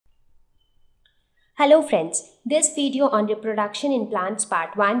Hello friends, this video on reproduction in plants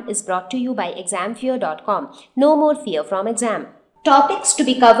part 1 is brought to you by examfear.com. No more fear from exam. Topics to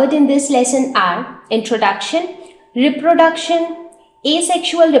be covered in this lesson are introduction, reproduction,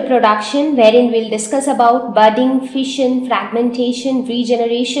 asexual reproduction wherein we'll discuss about budding, fission, fragmentation,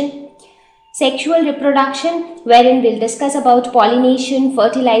 regeneration, sexual reproduction wherein we'll discuss about pollination,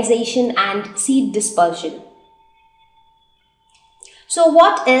 fertilization and seed dispersion. So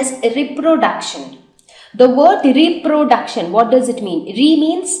what is reproduction? The word reproduction, what does it mean? Re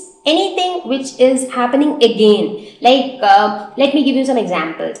means anything which is happening again. Like, let me give you some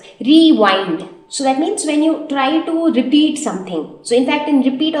examples. Rewind. So that means when you try to repeat something. So in fact, in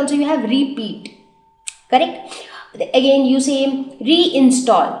repeat also you have repeat. Correct? Again, you say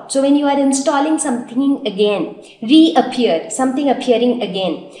reinstall. So when you are installing something again, reappear, something appearing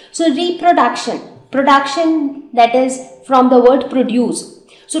again. So reproduction. Production, that is from the word produce.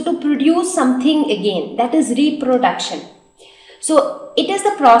 So to produce something again, that is reproduction. So it is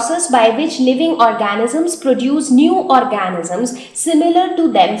the process by which living organisms produce new organisms similar to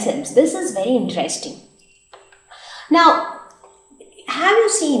themselves. This is very interesting. Now, have you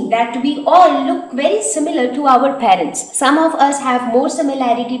seen that we all look very similar to our parents? Some of us have more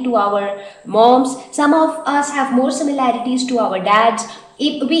similarity to our moms. Some of us have more similarities to our dads.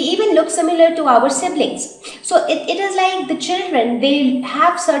 We even look similar to our siblings. So it is like the children, they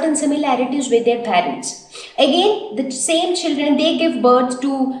have certain similarities with their parents. Again, the same children, they give birth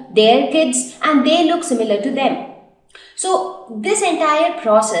to their kids and they look similar to them. So this entire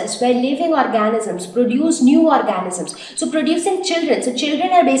process where living organisms produce new organisms. So producing children. So children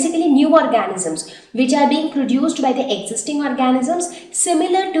are basically new organisms which are being produced by the existing organisms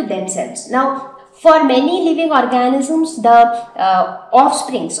similar to themselves. Now, for many living organisms, the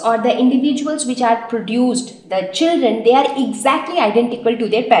offsprings or the individuals which are produced, the children, they are exactly identical to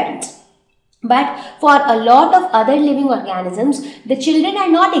their parents. But for a lot of other living organisms, the children are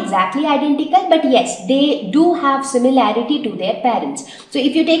not exactly identical, but yes, they do have similarity to their parents. So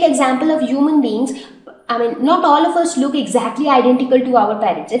if you take example of human beings, I mean, not all of us look exactly identical to our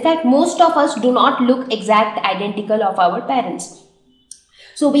parents. In fact, most of us do not look exact identical of our parents.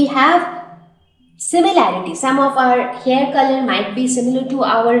 So we have similarity. Some of our hair color might be similar to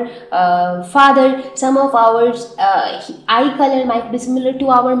our father. Some of our eye color might be similar to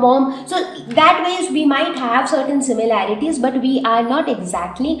our mom. So that ways we might have certain similarities, but we are not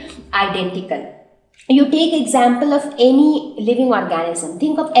exactly identical. You take example of any living organism.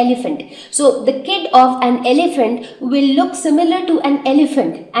 Think of elephant. So the kid of an elephant will look similar to an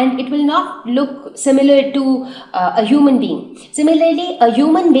elephant and it will not look similar to a human being. Similarly, a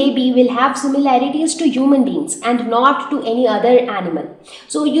human baby will have similarities to human beings and not to any other animal.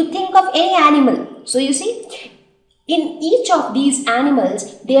 So you think of any animal. So you see, in each of these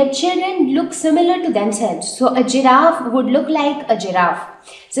animals, their children look similar to themselves. So a giraffe would look like a giraffe.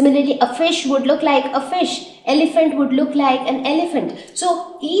 Similarly, a fish would look like a fish. Elephant would look like an elephant.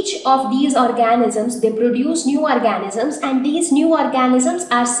 So each of these organisms, they produce new organisms and these new organisms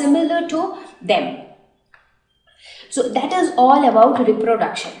are similar to them. So that is all about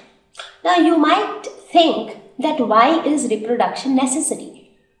reproduction. Now you might think that why is reproduction necessary?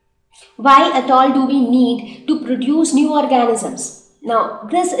 Why at all do we need to produce new organisms? Now,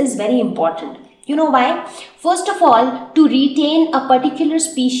 this is very important. You know why? First of all, to retain a particular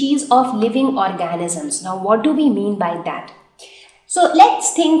species of living organisms. Now, what do we mean by that? So,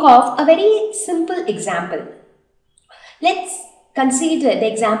 let's think of a very simple example. Let's consider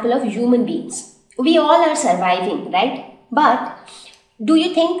the example of human beings. We all are surviving, right? But do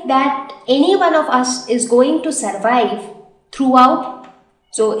you think that any one of us is going to survive throughout?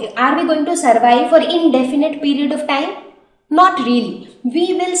 So, are we going to survive for indefinite period of time? Not really.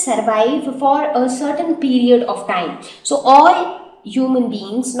 We will survive for a certain period of time. So, all human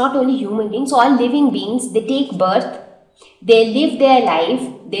beings, not only human beings, all living beings, they take birth, they live their life,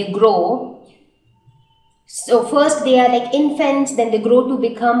 they grow. So, first they are like infants, then they grow to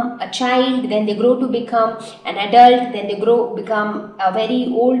become a child, then they grow to become an adult, then they become a very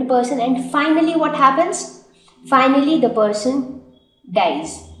old person, and finally what happens? Finally, the person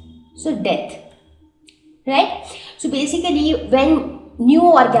dies. So death, right? So basically when new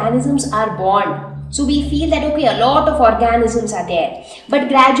organisms are born, so we feel that okay, a lot of organisms are there, but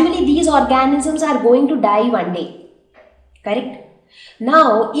gradually these organisms are going to die one day, correct?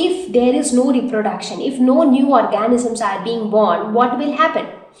 Now if there is no reproduction, if no new organisms are being born, what will happen?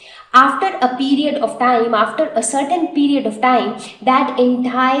 After a period of time, after a certain period of time, that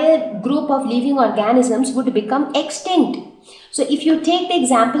entire group of living organisms would become extinct. So if you take the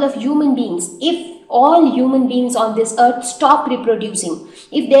example of human beings, if all human beings on this earth stop reproducing,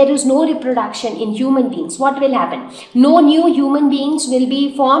 if there is no reproduction in human beings, what will happen? No new human beings will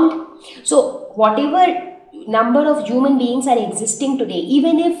be formed. So whatever number of human beings are existing today,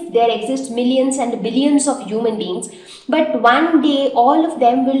 even if there exist millions and billions of human beings, but one day all of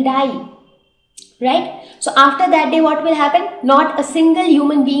them will die, right? So after that day, what will happen? Not a single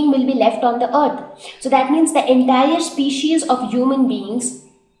human being will be left on the earth. So that means the entire species of human beings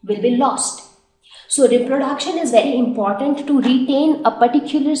will be lost. So reproduction is very important to retain a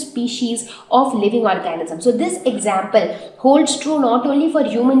particular species of living organism. So this example holds true not only for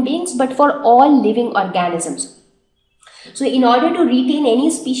human beings but for all living organisms. So in order to retain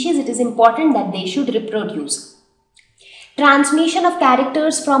any species, it is important that they should reproduce. Transmission of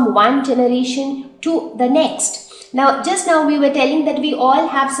characters from one generation to the next. Now, just now we were telling that we all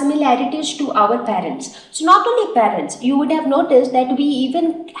have similarities to our parents. So not only parents, you would have noticed that we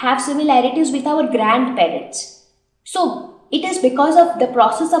even have similarities with our grandparents. So it is because of the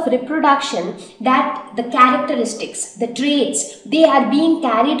process of reproduction that the characteristics, the traits, they are being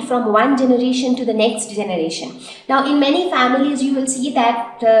carried from one generation to the next generation. Now, in many families, you will see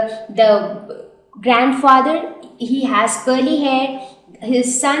that the grandfather, he has curly hair.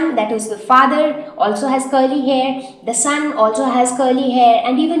 His son, that is the father, also has curly hair. The son also has curly hair,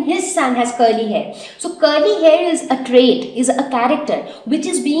 and even his son has curly hair. So curly hair is a trait, is a character which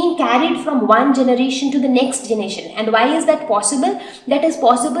is being carried from one generation to the next generation. And why is that possible? That is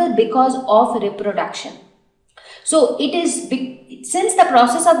possible because of reproduction. So it is, since the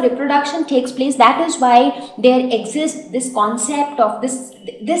process of reproduction takes place, that is why there exists this concept of this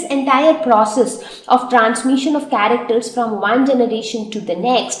entire process of transmission of characters from one generation to the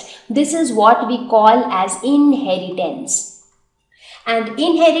next. This is what we call as inheritance. And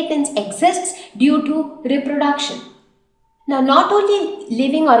inheritance exists due to reproduction. Now, not only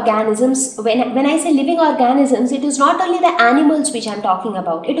living organisms, when I say living organisms, it is not only the animals which I am talking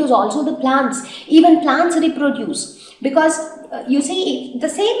about, it is also the plants. Even plants reproduce, because you see, the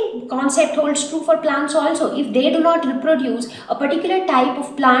same concept holds true for plants also. If they do not reproduce, a particular type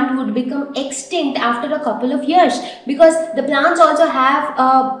of plant would become extinct after a couple of years, because the plants also have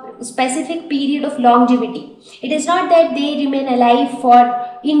a specific period of longevity. It is not that they remain alive for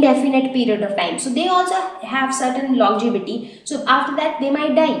indefinite period of time. So they also have certain longevity. So after that, they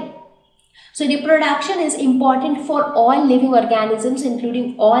might die. So reproduction is important for all living organisms,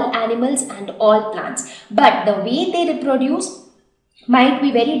 including all animals and all plants. But the way they reproduce might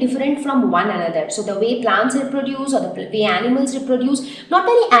be very different from one another. So the way plants reproduce or the way animals reproduce, not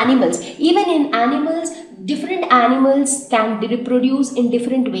only animals, even in animals, different animals can reproduce in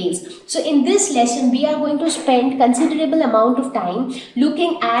different ways. So in this lesson, we are going to spend considerable amount of time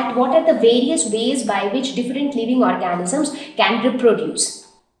looking at what are the various ways by which different living organisms can reproduce.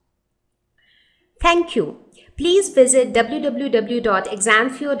 Thank you. Please visit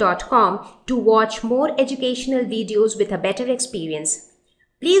www.examfear.com to watch more educational videos with a better experience.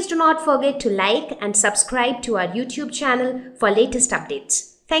 Please do not forget to like and subscribe to our YouTube channel for latest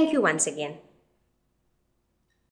updates. Thank you once again.